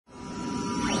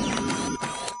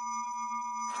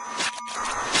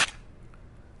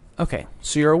Okay,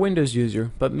 so you're a Windows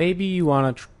user, but maybe you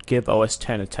want to give OS X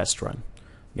a test run.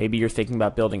 Maybe you're thinking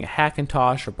about building a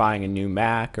Hackintosh or buying a new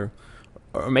Mac, or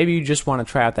maybe you just want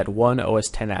to try out that one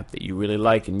OS X app that you really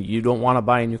like and you don't want to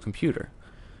buy a new computer.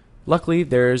 Luckily,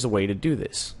 there's a way to do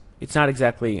this. It's not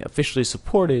exactly officially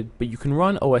supported, but you can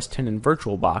run OS X in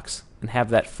VirtualBox and have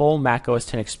that full Mac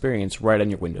OS X experience right on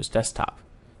your Windows desktop.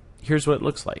 Here's what it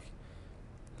looks like.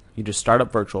 You just start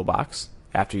up VirtualBox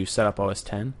after you set up OS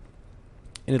X,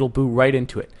 and it'll boot right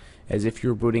into it, as if you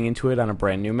were booting into it on a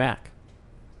brand new Mac.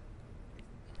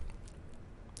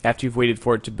 After you've waited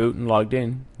for it to boot and logged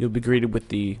in, you'll be greeted with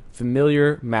the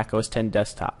familiar Mac OS X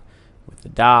desktop, with the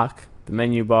dock, the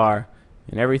menu bar,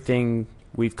 and everything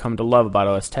we've come to love about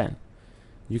OS X.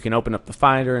 You can open up the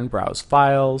Finder and browse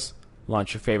files,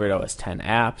 launch your favorite OS X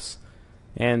apps,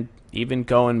 and even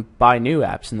go and buy new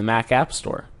apps in the Mac App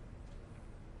Store.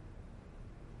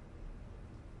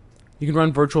 You can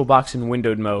run VirtualBox in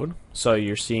windowed mode, so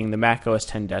you're seeing the Mac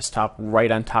OS X desktop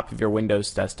right on top of your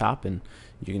Windows desktop, and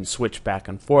you can switch back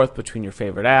and forth between your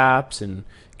favorite apps and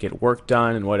get work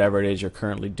done and whatever it is you're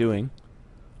currently doing.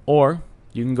 Or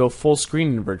you can go full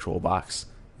screen in VirtualBox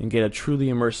and get a truly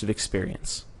immersive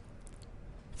experience.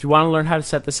 If you want to learn how to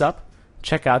set this up,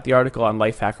 check out the article on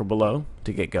Lifehacker below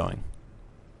to get going.